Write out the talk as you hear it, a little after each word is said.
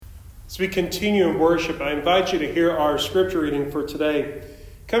As we continue in worship, I invite you to hear our scripture reading for today.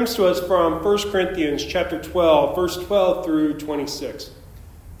 It comes to us from 1 Corinthians chapter 12, verse 12 through 26.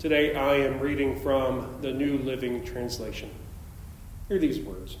 Today I am reading from the New Living Translation. Hear these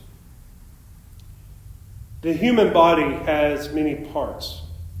words. The human body has many parts,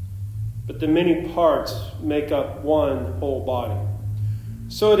 but the many parts make up one whole body.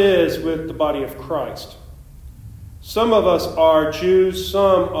 So it is with the body of Christ. Some of us are Jews,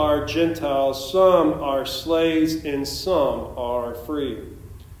 some are Gentiles, some are slaves, and some are free.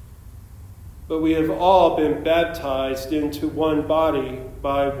 But we have all been baptized into one body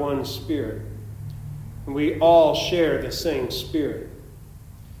by one Spirit, and we all share the same Spirit.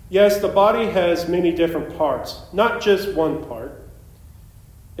 Yes, the body has many different parts, not just one part.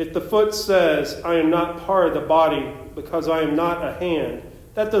 If the foot says, I am not part of the body because I am not a hand,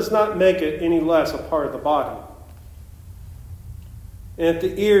 that does not make it any less a part of the body. And if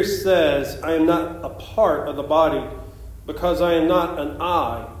the ear says, I am not a part of the body because I am not an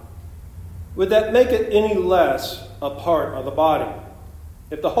eye, would that make it any less a part of the body?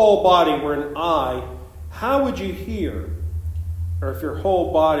 If the whole body were an eye, how would you hear? Or if your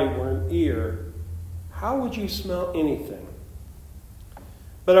whole body were an ear, how would you smell anything?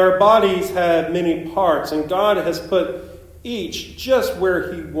 But our bodies have many parts, and God has put each just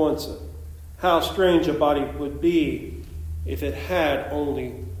where He wants it. How strange a body would be if it had only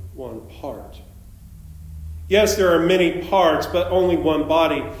one part. Yes, there are many parts, but only one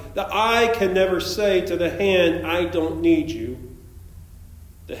body. The eye can never say to the hand, I don't need you.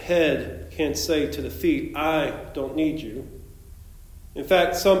 The head can't say to the feet, I don't need you. In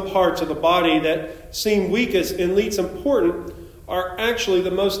fact, some parts of the body that seem weakest and least important are actually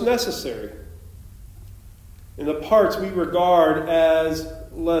the most necessary. And the parts we regard as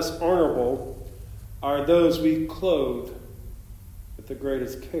less honorable are those we clothe with the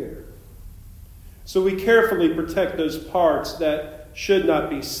greatest care. So we carefully protect those parts that should not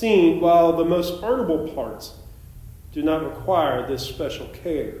be seen, while the most honorable parts do not require this special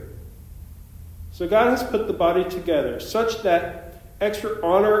care. So God has put the body together such that extra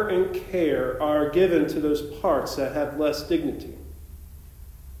honor and care are given to those parts that have less dignity.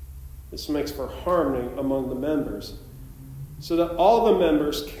 This makes for harmony among the members, so that all the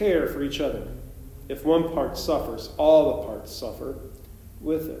members care for each other. If one part suffers, all the parts suffer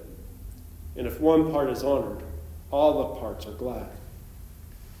with it. And if one part is honored, all the parts are glad.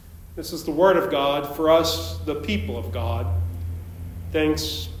 This is the word of God for us, the people of God.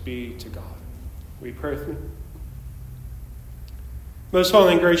 Thanks be to God. Will you pray with me? Most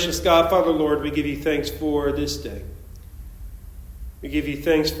holy and gracious God, Father, Lord, we give you thanks for this day. We give you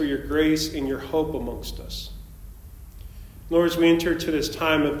thanks for your grace and your hope amongst us. Lord, as we enter to this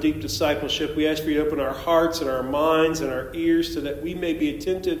time of deep discipleship, we ask for you to open our hearts and our minds and our ears so that we may be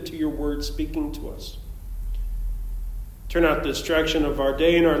attentive to your word speaking to us. Turn out the distraction of our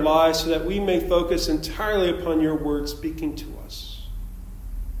day and our lives so that we may focus entirely upon your word speaking to us.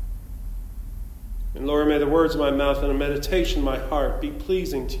 And Lord, may the words of my mouth and the meditation of my heart be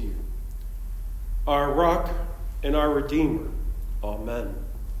pleasing to you, our rock and our redeemer. Amen.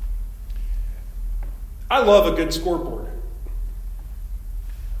 I love a good scoreboard.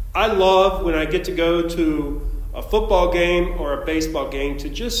 I love when I get to go to a football game or a baseball game to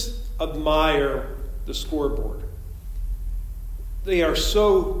just admire the scoreboard. They are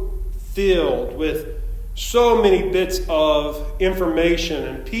so filled with so many bits of information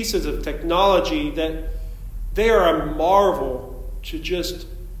and pieces of technology that they are a marvel to just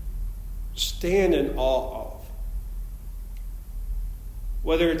stand in awe of.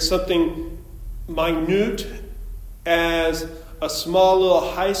 Whether it's something minute as a small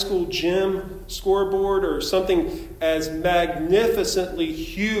little high school gym scoreboard or something as magnificently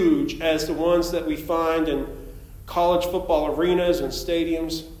huge as the ones that we find in college football arenas and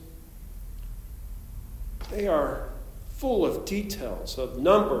stadiums. They are full of details of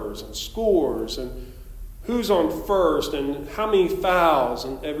numbers and scores and who's on first and how many fouls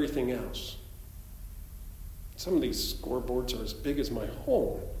and everything else. Some of these scoreboards are as big as my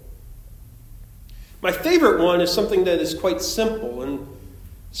home. My favorite one is something that is quite simple and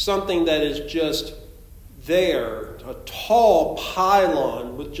something that is just there, a tall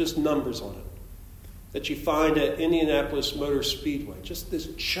pylon with just numbers on it that you find at Indianapolis Motor Speedway. Just this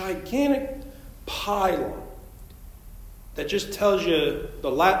gigantic pylon that just tells you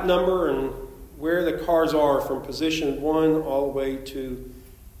the lap number and where the cars are from position 1 all the way to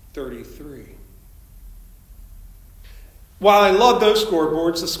 33. While I love those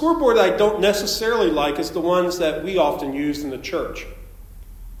scoreboards, the scoreboard I don't necessarily like is the ones that we often use in the church.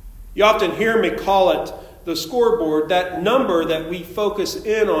 You often hear me call it the scoreboard, that number that we focus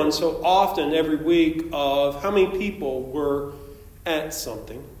in on so often every week of how many people were at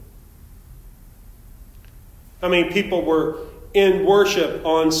something. How many people were in worship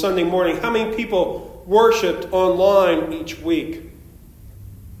on Sunday morning? How many people worshiped online each week?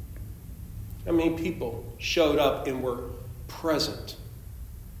 How many people showed up and were present?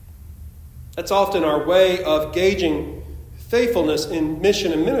 That's often our way of gauging faithfulness in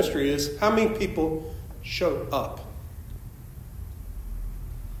mission and ministry, is how many people showed up.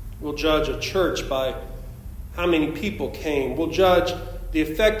 We'll judge a church by how many people came. We'll judge the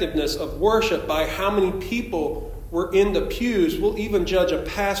effectiveness of worship by how many people were in the pews. We'll even judge a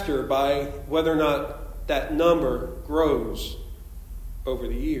pastor by whether or not that number grows over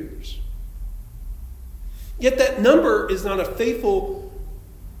the years. Yet that number is not a faithful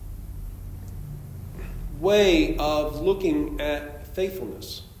way of looking at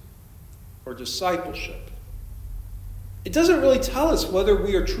faithfulness or discipleship. It doesn't really tell us whether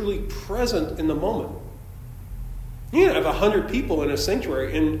we are truly present in the moment. You can have 100 people in a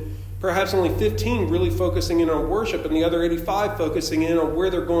sanctuary and perhaps only 15 really focusing in on worship and the other 85 focusing in on where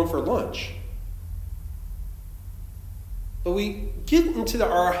they're going for lunch. But we get into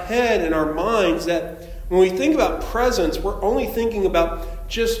our head and our minds that when we think about presence, we're only thinking about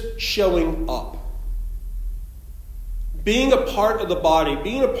just showing up. Being a part of the body,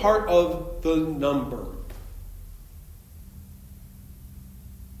 being a part of the number.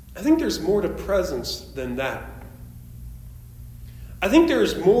 I think there's more to presence than that. I think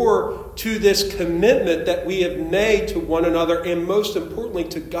there's more to this commitment that we have made to one another, and most importantly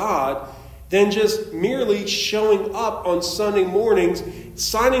to God, than just merely showing up on Sunday mornings,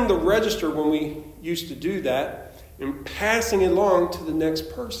 signing the register when we used to do that, and passing it along to the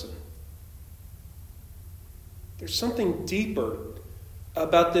next person. There's something deeper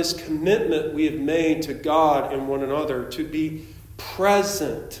about this commitment we have made to God and one another to be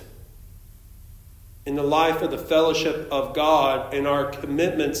present in the life of the fellowship of God and our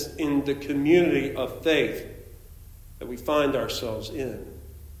commitments in the community of faith that we find ourselves in.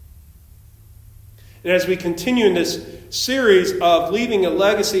 And as we continue in this series of leaving a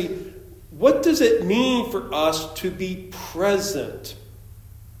legacy, what does it mean for us to be present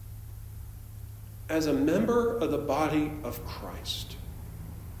as a member of the body of Christ?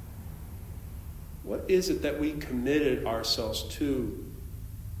 What is it that we committed ourselves to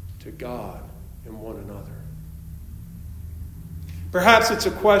God and one another? Perhaps it's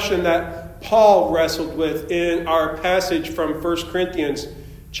a question that Paul wrestled with in our passage from 1 Corinthians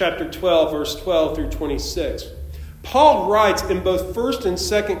chapter 12, verse 12 through 26. Paul writes in both 1 and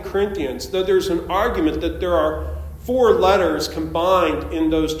 2 Corinthians, though there's an argument that there are 4 letters combined in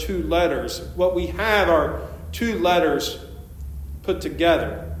those 2 letters. What we have are 2 letters put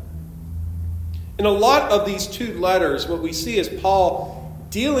together. In a lot of these 2 letters, what we see is Paul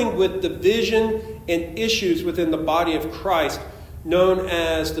dealing with division and issues within the body of Christ known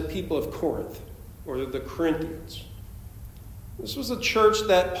as the people of Corinth, or the Corinthians. This was a church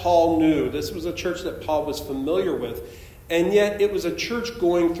that Paul knew. This was a church that Paul was familiar with. And yet it was a church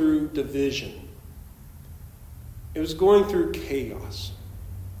going through division. It was going through chaos.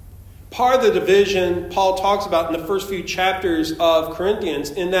 Part of the division Paul talks about in the first few chapters of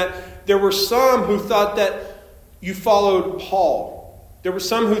Corinthians, in that there were some who thought that you followed Paul. There were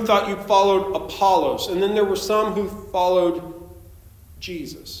some who thought you followed Apollos. And then there were some who followed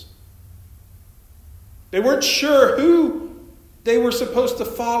Jesus. They weren't sure who they were supposed to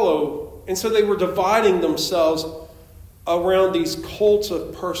follow. And so they were dividing themselves around these cults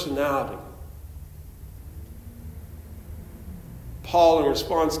of personality. Paul, in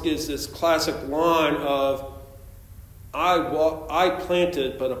response, gives this classic line of, I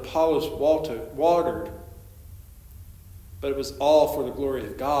planted, but Apollos watered. But it was all for the glory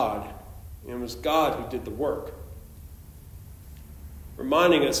of God. And it was God who did the work.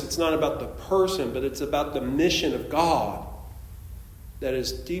 Reminding us it's not about the person, but it's about the mission of God that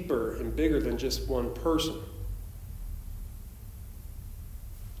is deeper and bigger than just one person.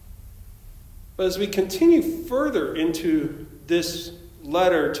 But as we continue further into this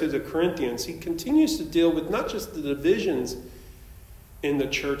letter to the Corinthians, he continues to deal with not just the divisions in the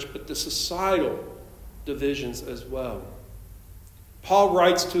church, but the societal divisions as well. Paul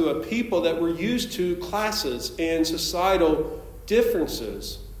writes to a people that were used to classes and societal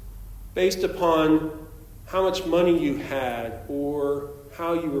differences based upon how much money you had, or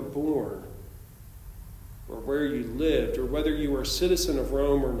how you were born, or where you lived, or whether you were a citizen of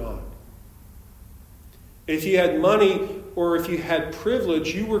Rome or not. If you had money or if you had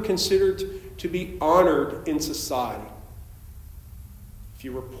privilege, you were considered to be honored in society. if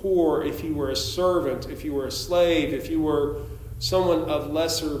you were poor, if you were a servant, if you were a slave, if you were someone of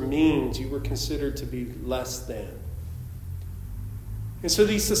lesser means, you were considered to be less than. And so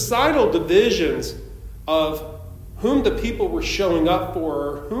these societal divisions of whom the people were showing up for,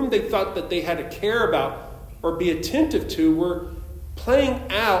 or whom they thought that they had to care about or be attentive to, were playing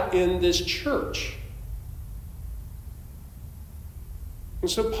out in this church.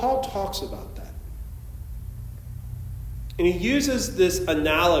 And so Paul talks about that. And he uses this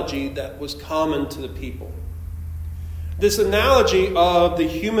analogy that was common to the people. This analogy of the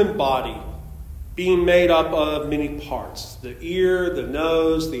human body being made up of many parts. The ear, the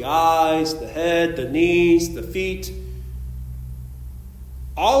nose, the eyes, the head, the knees, the feet.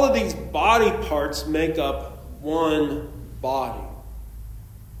 All of these body parts make up one body.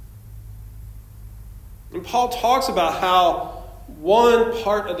 And Paul talks about how one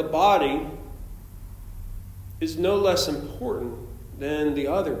part of the body is no less important than the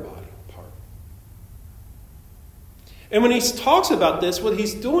other body part. And when he talks about this, what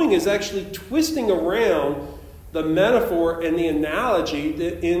he's doing is actually twisting around the metaphor and the analogy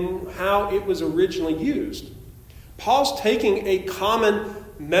in how it was originally used. Paul's taking a common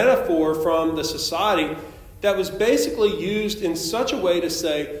metaphor from the society that was basically used in such a way to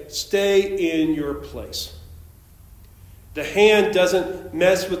say, stay in your place. The hand doesn't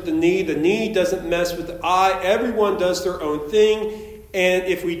mess with the knee doesn't mess with the eye. Everyone does their own thing, and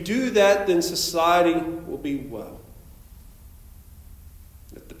if we do that, then society will be well.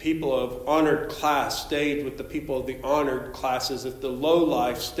 If the people of honored class stayed with the people of the honored classes, if the low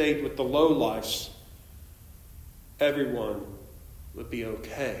life stayed with the low lives, everyone would be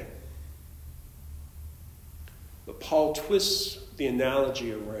okay. But Paul twists the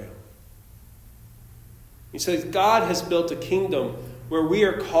analogy around. He says God has built a kingdom where we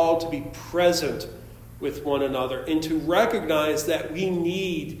are called to be present with one another and to recognize that we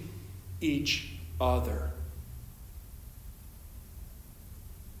need each other.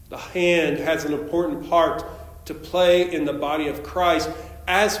 The hand has an important part to play in the body of Christ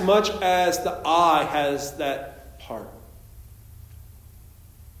as much as the eye has that part.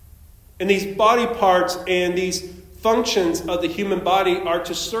 And these body parts and these functions of the human body are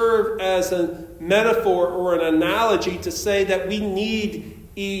to serve as a metaphor or an analogy to say that we need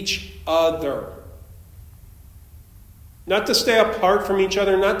each other. Not to stay apart from each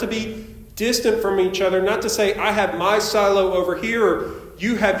other, not to be distant from each other, not to say, I have my silo over here, or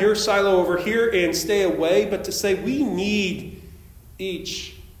you have your silo over here and stay away, but to say we need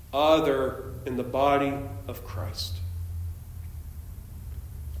each other in the body of Christ.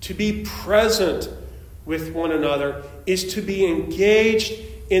 To be present with one another is to be engaged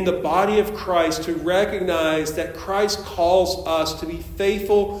in the body of Christ, to recognize that Christ calls us to be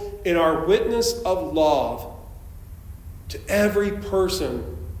faithful in our witness of love to every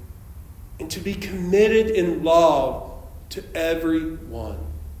person and to be committed in love to everyone.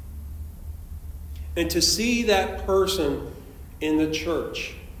 And to see that person in the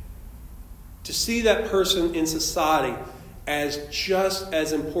church, to see that person in society as just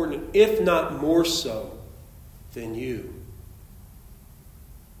as important, if not more so, than you.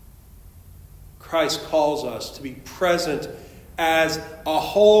 Christ calls us to be present as a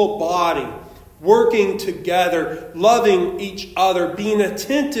whole body, working together, loving each other, being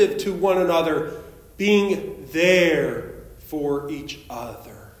attentive to one another, being there for each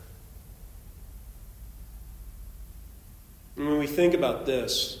other. And when we think about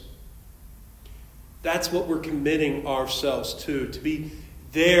this, that's what we're committing ourselves to be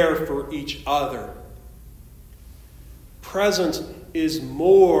there for each other. Presence is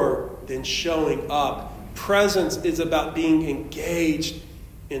more than showing up. Presence is about being engaged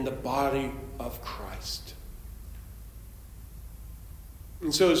in the body of Christ.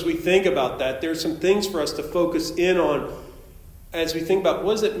 And so as we think about that, there's some things for us to focus in on as we think about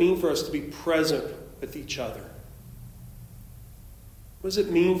what does it mean for us to be present with each other? What does it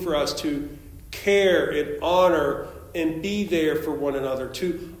mean for us to care and honor and be there for one another,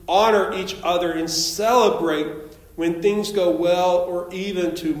 to honor each other and celebrate when things go well, or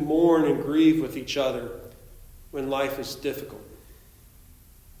even to mourn and grieve with each other when life is difficult?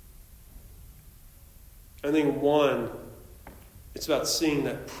 I think one, it's about seeing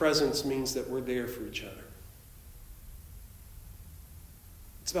that presence means that we're there for each other.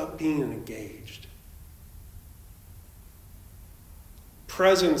 It's about being engaged.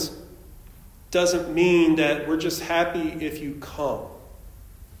 Presence doesn't mean that we're just happy if you come.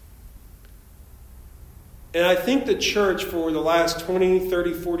 And I think the church for the last 20,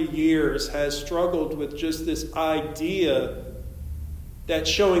 30, 40 years has struggled with just this idea that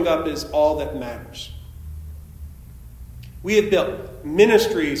showing up is all that matters. We have built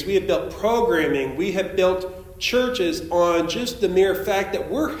ministries, we have built programming, we have built churches on just the mere fact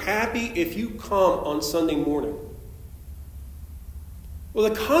that we're happy if you come on Sunday morning. Well,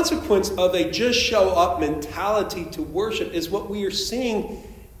 the consequence of a just show up mentality to worship is what we are seeing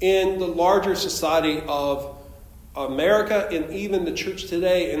in the larger society of America and even the church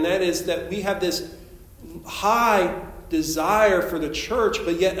today, and that is that we have this high desire for the church,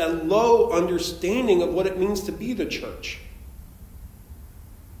 but yet a low understanding of what it means to be the church.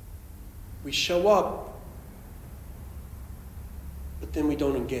 We show up, but then we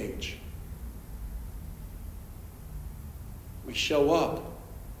don't engage. We show up,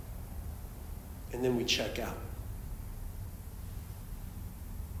 and then we check out.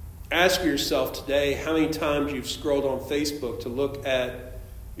 Ask yourself today how many times you've scrolled on Facebook to look at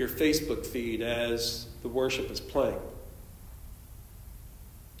your Facebook feed as the worship is playing.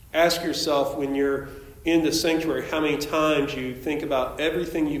 Ask yourself when you're in the sanctuary how many times you think about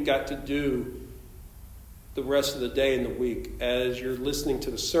everything you've got to do the rest of the day and the week as you're listening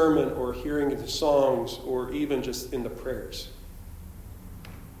to the sermon or hearing the songs or even just in the prayers.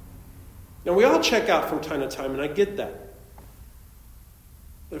 Now, we all check out from time to time, and I get that.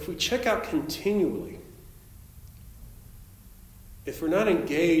 But if we check out continually, if we're not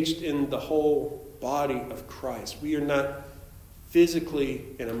engaged in the whole body of Christ, we are not physically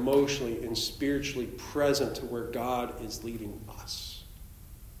and emotionally and spiritually present to where God is leading us.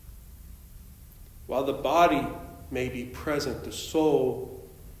 While the body may be present, the soul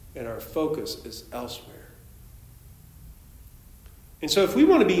and our focus is elsewhere. And so if we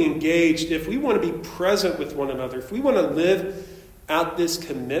want to be engaged, if we want to be present with one another, if we want to live out this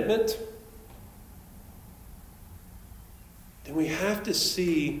commitment, then we have to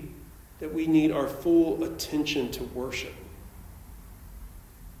see that we need our full attention to worship.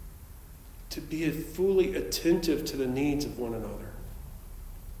 To be fully attentive to the needs of one another.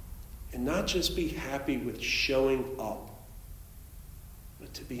 And not just be happy with showing up,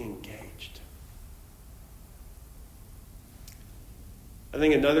 but to be engaged. I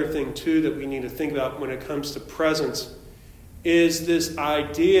think another thing, too, that we need to think about when it comes to presence is this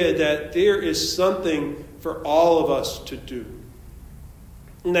idea that there is something for all of us to do.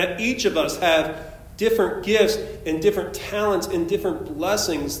 And that each of us have different gifts and different talents and different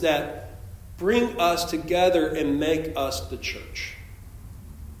blessings that bring us together and make us the church.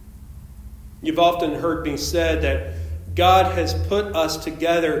 You've often heard me said that God has put us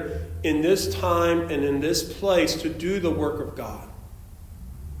together in this time and in this place to do the work of God.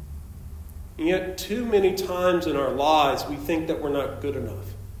 And yet, too many times in our lives, we think that we're not good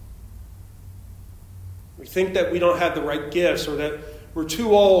enough. We think that we don't have the right gifts, or that we're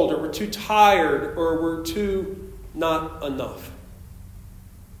too old, or we're too tired, or we're too not enough.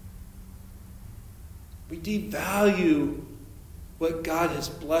 We devalue what God has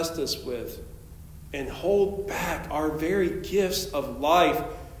blessed us with and hold back our very gifts of life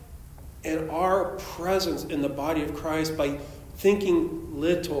and our presence in the body of Christ by thinking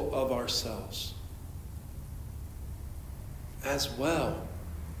little of ourselves as well.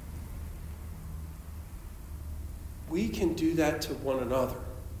 We can do that to one another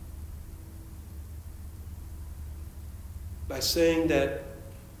by saying that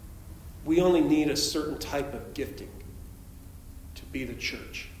we only need a certain type of gifting to be the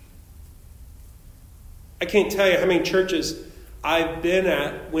church. I can't tell you how many churches I've been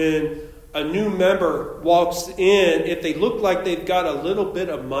at when a new member walks in, if they look like they've got a little bit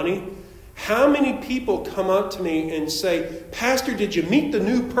of money, how many people come up to me and say, "Pastor, did you meet the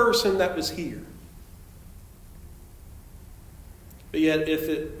new person that was here?" But yet, if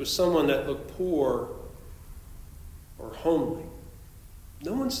it was someone that looked poor or homely,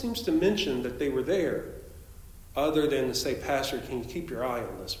 no one seems to mention that they were there, other than to say, "Pastor, can you keep your eye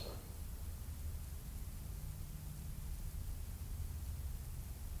on this one?"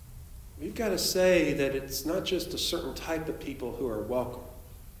 We've got to say that it's not just a certain type of people who are welcome.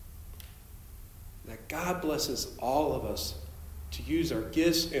 That God blesses all of us to use our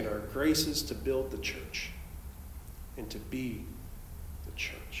gifts and our graces to build the church and to be the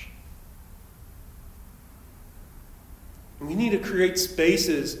church. And we need to create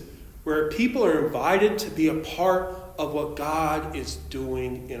spaces where people are invited to be a part of what God is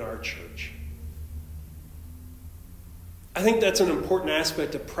doing in our church. I think that's an important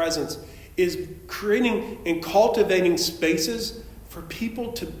aspect of presence, is creating and cultivating spaces for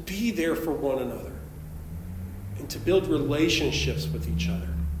people to be there for one another and to build relationships with each other.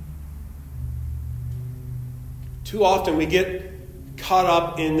 Too often we get caught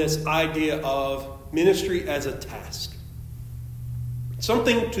up in this idea of ministry as a task.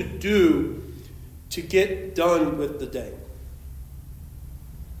 Something to do to get done with the day.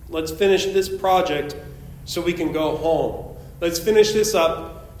 Let's finish this project so we can go home. Let's finish this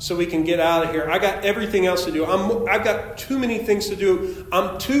up so we can get out of here. I got everything else to do. I've got too many things to do.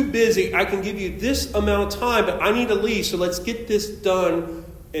 I'm too busy. I can give you this amount of time, but I need to leave, so let's get this done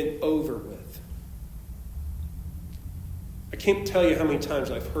and over with. I can't tell you how many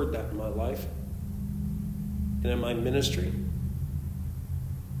times I've heard that in my life and in my ministry.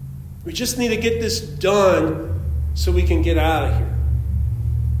 We just need to get this done so we can get out of here.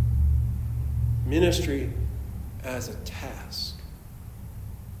 Ministry as a task.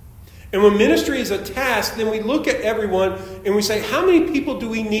 And when ministry is a task, then we look at everyone and we say, how many people do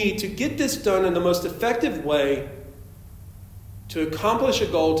we need to get this done in the most effective way to accomplish a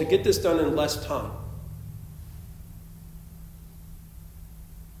goal, to get this done in less time?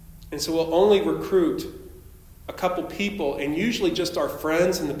 And so we'll only recruit a couple people, and usually just our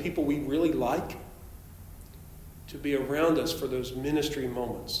friends and the people we really like, to be around us for those ministry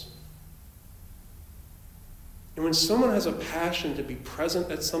moments. And when someone has a passion to be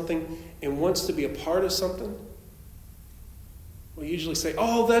present at something and wants to be a part of something, we usually say,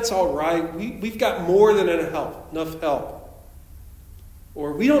 oh, that's all right. We've got more than enough help.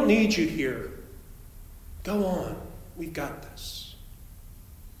 Or we don't need you here. Go on. We've got this.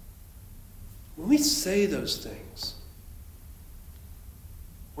 When we say those things,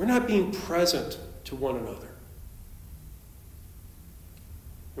 we're not being present to one another.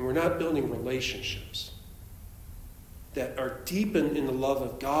 And we're not building relationships that are deepened in the love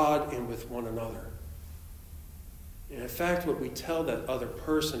of God and with one another. And in fact, what we tell that other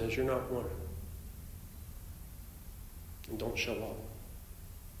person is, you're not wanted. And don't show up.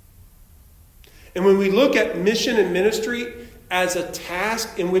 And when we look at mission and ministry as a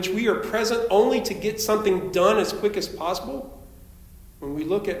task in which we are present only to get something done as quick as possible, when we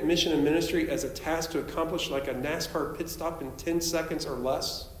look at mission and ministry as a task to accomplish like a NASCAR pit stop in 10 seconds or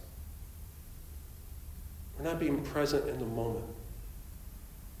less, we're not being present in the moment.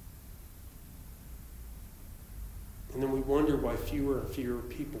 And then we wonder why fewer and fewer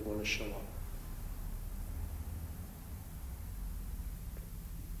people want to show up.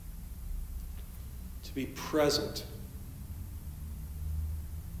 To be present,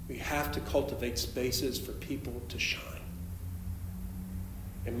 we have to cultivate spaces for people to shine.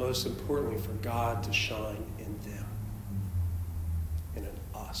 And most importantly, for God to shine in them and in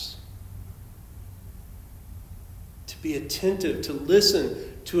us. To be attentive, to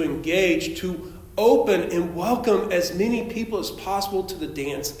listen, to engage, to open and welcome as many people as possible to the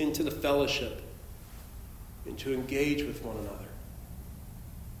dance and to the fellowship, and to engage with one another.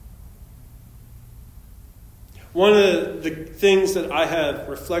 One of the things that I have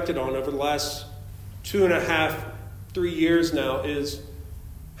reflected on over the last 2.5, 3 years now is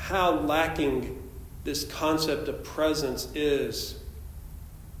how lacking this concept of presence is.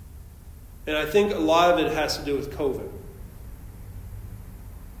 And I think a lot of it has to do with COVID.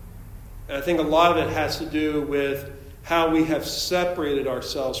 And I think a lot of it has to do with how we have separated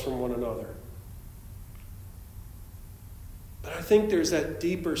ourselves from one another. But I think there's that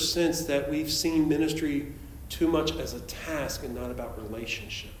deeper sense that we've seen ministry too much as a task and not about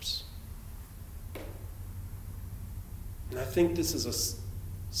relationships. And I think this is a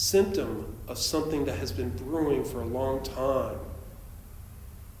symptom of something that has been brewing for a long time.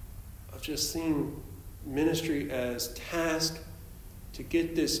 Of just seeing ministry as task to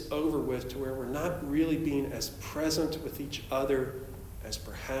get this over with, to where we're not really being as present with each other as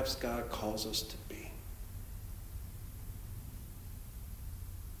perhaps God calls us to be.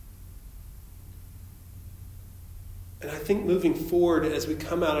 And I think moving forward as we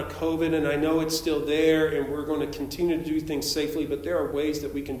come out of COVID, and I know it's still there and we're going to continue to do things safely, but there are ways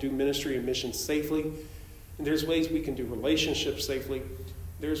that we can do ministry and mission safely. And there's ways we can do relationships safely.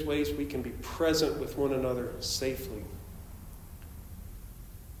 There's ways we can be present with one another safely.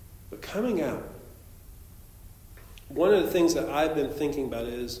 But coming out, one of the things that I've been thinking about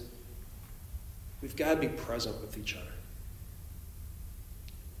is we've got to be present with each other.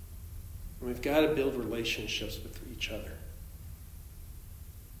 And we've got to build relationships with each other.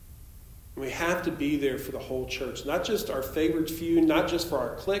 And we have to be there for the whole church, not just our favored few, not just for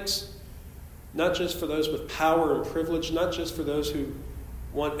our cliques, not just for those with power and privilege, not just for those who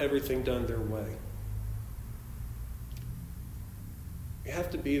want everything done their way. We have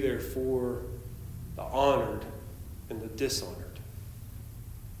to be there for the honored and the dishonored.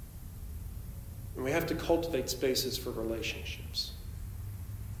 And we have to cultivate spaces for relationships.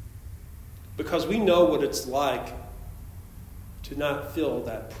 Because we know what it's like to not feel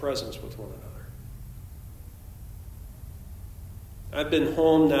that presence with one another. I've been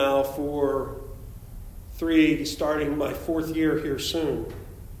home now for starting my 4th year here soon.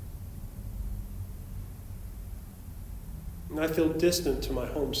 And I feel distant to my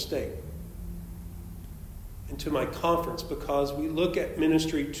home state and to my conference because we look at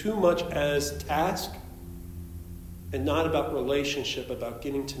ministry too much as task and not about relationship, about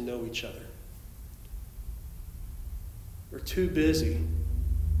getting to know each other. We're too busy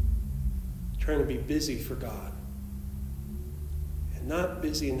trying to be busy for God and not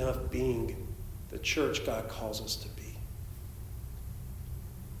busy enough being the church God calls us to be.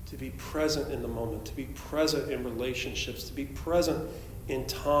 To be present in the moment, to be present in relationships, to be present in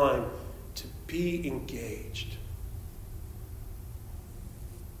time, to be engaged.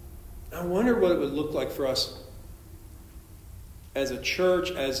 I wonder what it would look like for us as a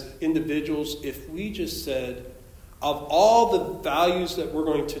church, as individuals, if we just said, of all the values that we're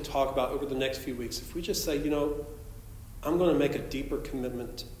going to talk about over the next few weeks, if we just say, I'm going to make a deeper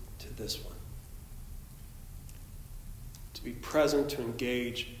commitment to this one. To be present, to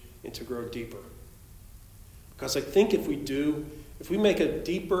engage, and to grow deeper. Because I think if we do, if we make a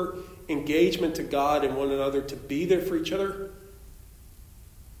deeper engagement to God and one another to be there for each other,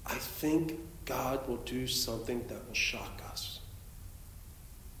 I think God will do something that will shock us.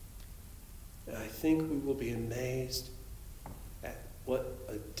 And I think we will be amazed at what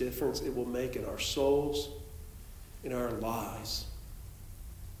a difference it will make in our souls, in our lives,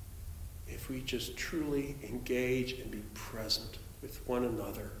 if we just truly engage and be present with one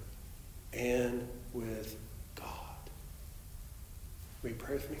another and with God. Will you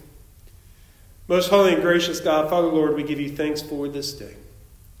pray for me? Most holy and gracious God, Father, Lord, we give you thanks for this day.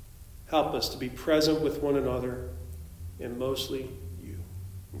 Help us to be present with one another and mostly you.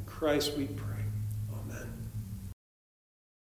 In Christ we pray.